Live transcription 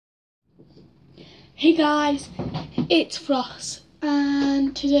Hey guys, it's Frost,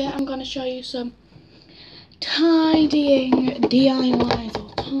 and today I'm going to show you some tidying DIYs or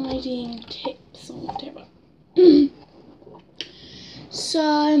tidying tips or whatever.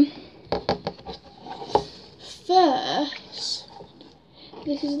 So, first,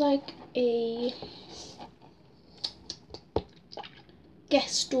 this is like a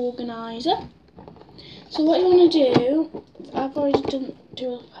guest organizer. So what you want to do, I've already done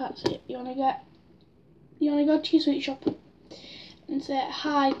two parts of it. You want to go to your sweet shop and say,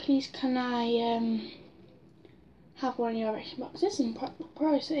 "Hi, please can I have one of your ration boxes?" And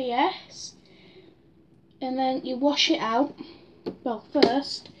probably say yes. And then you wash it out. Well,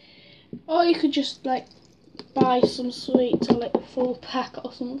 first, or you could just like buy some sweets or like a full pack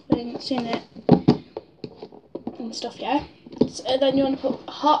or something that's in it and stuff, yeah. So then you want to put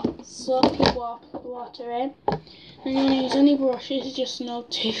hot soapy water in. And you want to use any brushes, just no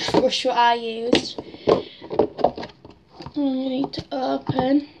toothbrush what I used. And you need to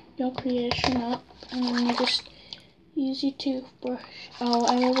open your creation up, and then you just use your toothbrush, or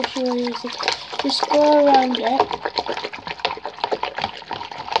whatever brush you were using. Just go around it.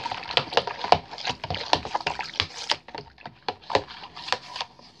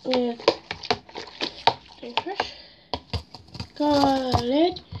 With toothbrush. Got a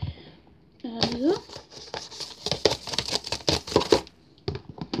lid. There we go.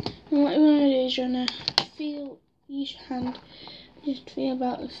 And what you want to do is you want to feel each hand, just feel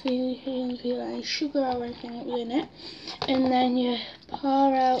about the feel any sugar or anything that was in it, and then you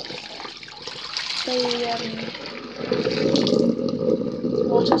pour out the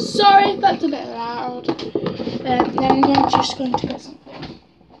water. Sorry if that's a bit loud. Then I'm just going to get something.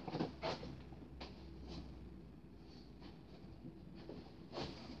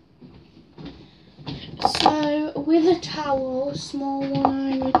 So with a towel, a small one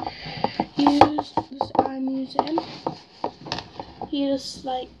I would use, this I'm using, you just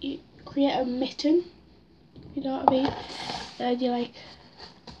like, you create a mitten, you know what I mean, and you like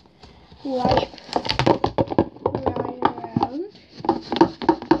wipe right around.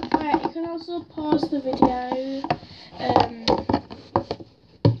 Right, you can also pause the video,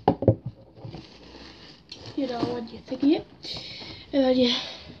 you know, when you're thinking it, and then you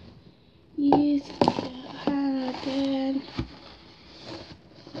use your hand again,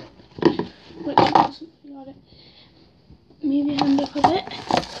 which you got it. Move your hand up a bit,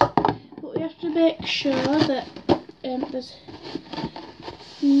 but we have to make sure that there's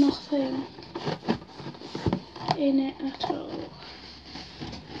nothing in it at all.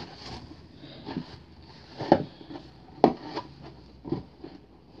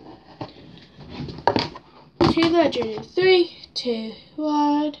 To the journey. 3, 2,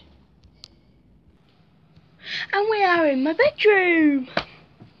 1. And we are in my bedroom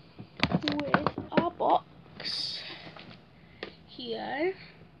with our box here.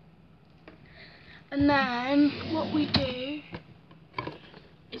 And then what we do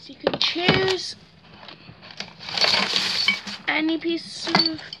is you can choose any piece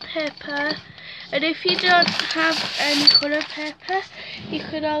of paper, and if you don't have any colour paper, you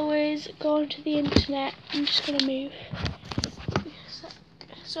could always go onto the internet. I'm just going to move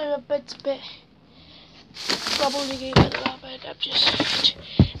so my bed's a bit gobbledygook at the bed. I'm just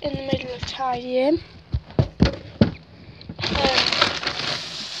in the middle of tidying.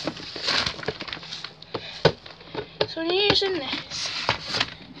 So when you're using this,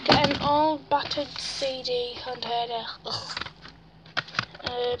 get an old battered CD container,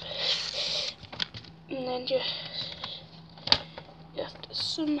 and then you have to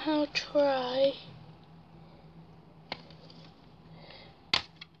somehow try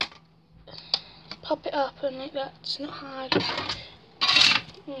pop it open like that. It's not hard. And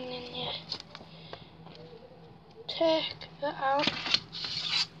then you take that out.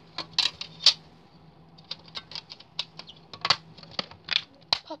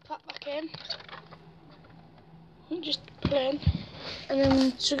 Pop that back in. And just plain. And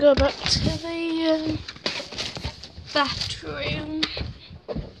then to go back to the bathroom.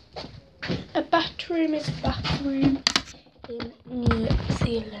 A bathroom is a bathroom in New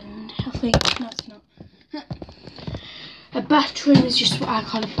Zealand, I think. No, it's not. A bathroom is just what I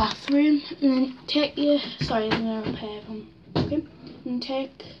call a bathroom. And then take your, sorry, I'm going to repair them. Okay. And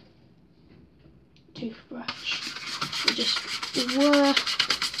take a toothbrush. You just work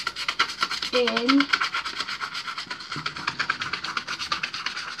in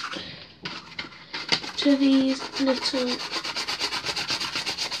to these little,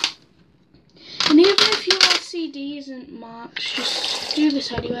 and even if your CD isn't marked, just do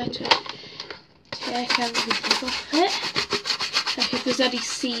this anyway to take everything off it. Like if there's any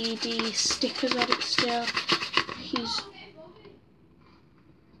CD stickers on it still, he's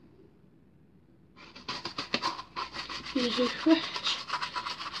refresh.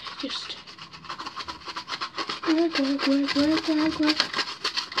 Just work.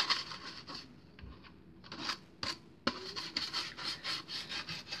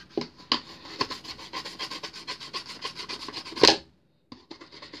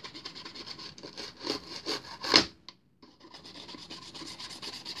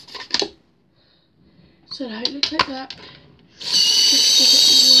 So now it looks like that. Just give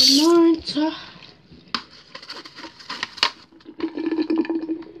it one more rinser.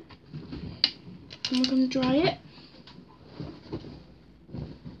 And we're going to dry it.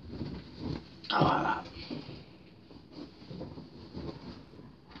 Oh, like that.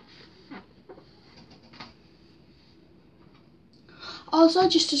 Also,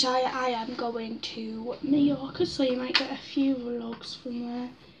 just to tell you, I am going to Mallorca, so you might get a few vlogs from there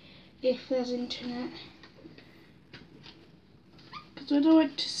if there's internet. Because when I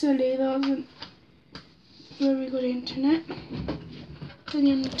went to Sully, there wasn't very good internet. Then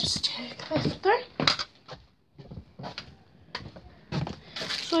you need to take this thing.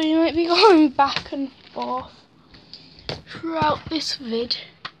 So you might be going back and forth throughout this vid.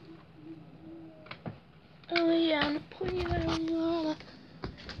 Oh yeah, I'm putting it on your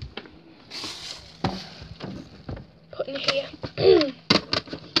putting it here.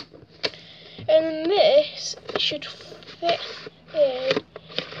 And then this should fit in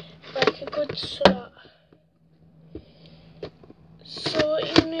like a good slot. So what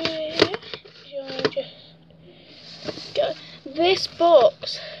you need, you want to just go. This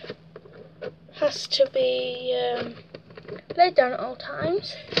box has to be laid down at all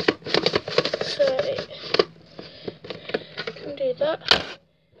times, so it can do that.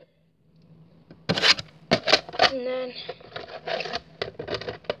 And then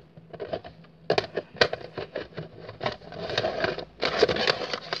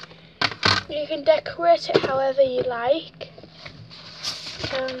you can decorate it however you like.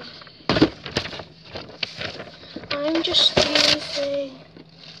 I'm just using.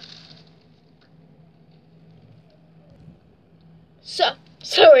 So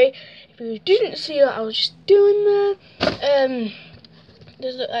sorry if you didn't see what I was just doing there.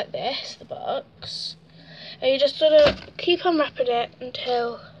 Does look like this, the box. And you just sort of keep on wrapping it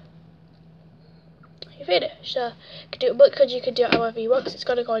until you finish. So you can do it, but because you can do it however you want, 'cause it's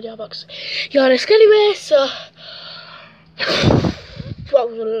got to go in your box. You're on a anyway, so that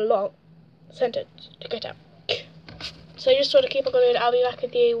was a long sentence to get out. So you just sort of keep on going. I'll be back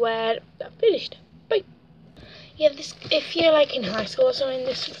with you when I've finished. Bye. Yeah, this, if you're like in high school or something,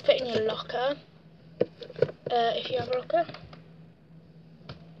 this would fit in your locker. If you have a locker.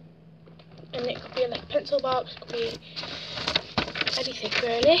 And it could be like a pencil box, it could be anything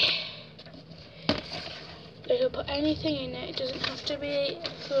really. You can put anything in it, it doesn't have to be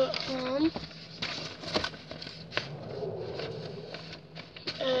for at home.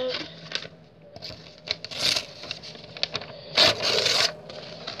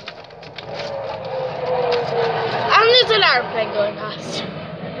 And there's an aeroplane going past.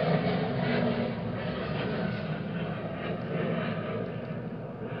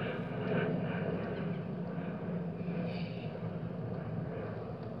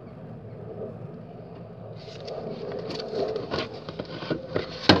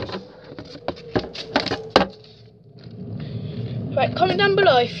 Right, comment down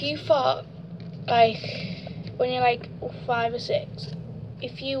below if you thought, like, when you're like 5 or 6,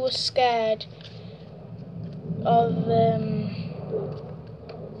 if you were scared of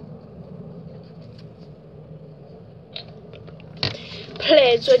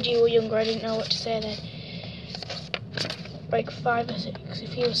planes when you were younger. I didn't know what to say then. Like 5 or 6,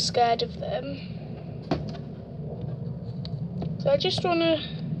 if you were scared of them. So I just want to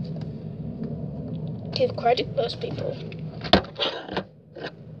give credit to those people.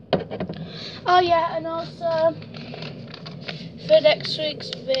 Oh yeah, and also for next week's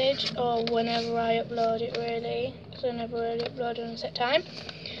vid, or whenever I upload it really, because I never really upload on a set time,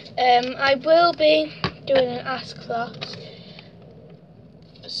 I will be doing an Ask Thought.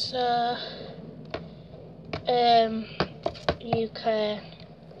 So you can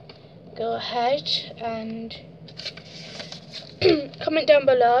go ahead and comment down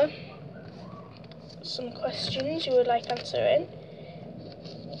below some questions you would like answering.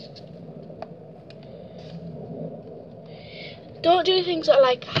 Don't do things that are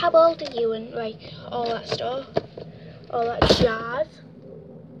like, how old are you, and like all that stuff, all that jazz,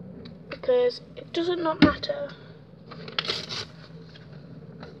 because it doesn't not matter.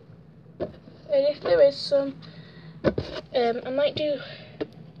 And if there is some I might do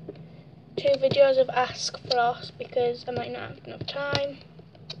 2 videos of Ask Floss because I might not have enough time.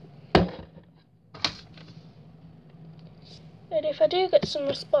 But if I do get some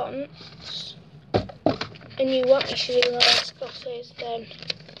response and you want me to do more Ask Flosses, then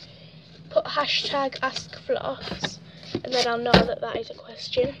put hashtag Ask Floss, and then I'll know that that is a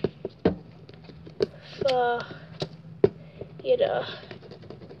question for, you know,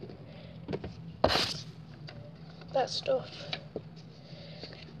 that stuff.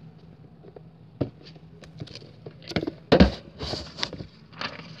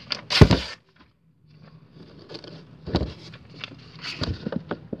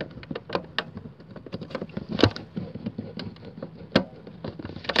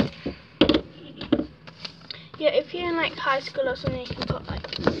 Yeah, if you're in like high school or something, you can put like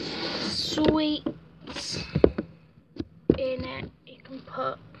sweets in it. You can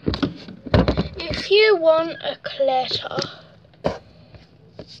put, if you want a clutter,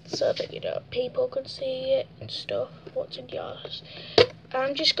 so that, you know, people could see it and stuff, what's in yours.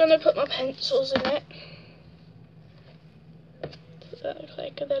 I'm just gonna put my pencils in it. That looks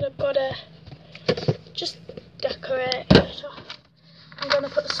like, and then I've got to just decorate it. I'm gonna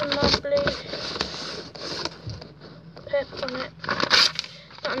put some more blue paper on it.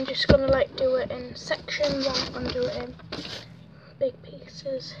 But I'm just gonna like do it in sections. I'm not gonna do it in big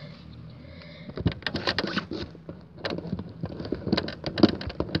pieces.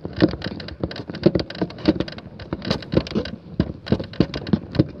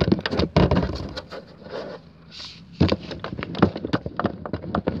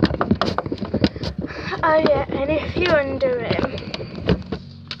 Oh yeah, and if you're under it,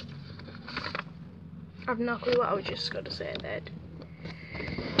 I've no clue what I was just going to say then.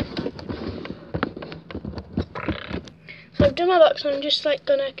 So I've done my box, and I'm just like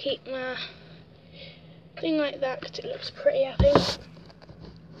going to keep my thing like that because it looks pretty, I think.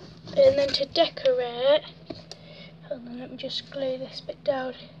 And then to decorate, hold on, let me just glue this bit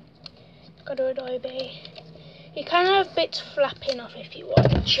down. Got to annoy me. You can have bits flapping off if you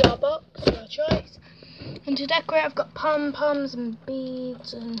want. It's your box, your choice. And to decorate, I've got pom-poms and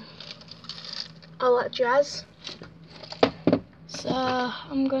beads and all that jazz. So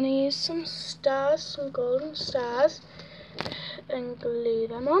I'm going to use some stars, some golden stars, and glue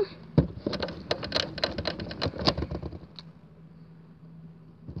them on.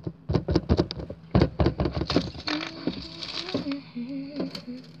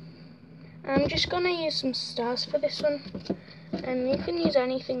 I'm just going to use some stars for this one, and you can use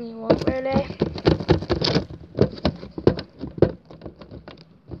anything you want really.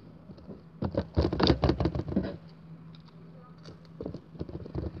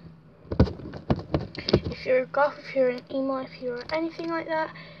 If you're a goth, if you're an emo, if you're anything like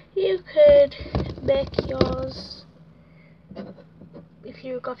that, you could make yours, if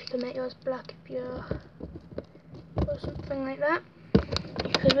you're a goth you can make yours black, if you're or something like that.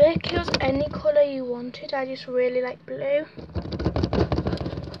 You could make yours any colour you wanted. I just really like blue.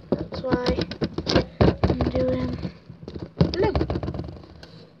 That's why I'm doing blue.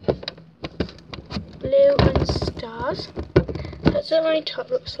 Blue and stars. That's what my top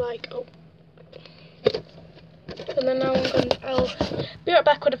looks like. Oh. And then now I'll be right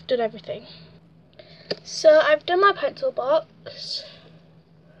back when I've done everything. So I've done my pencil box.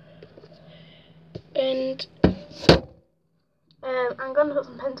 And I'm going to put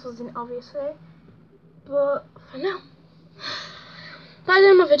some pencils in, obviously, but for now, by the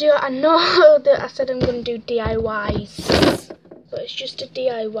end of my video, I know that I said I'm going to do DIYs, but it's just a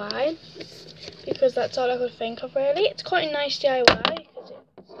DIY, because that's all I could think of really. It's quite a nice DIY, because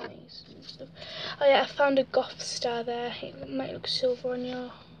it's nice and stuff. Oh yeah, I found a goth star there. It might look silver on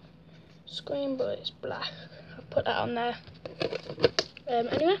your screen, but it's black. I'll put that on there.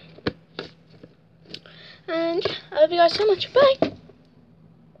 Anyway. And I love you guys so much. Bye!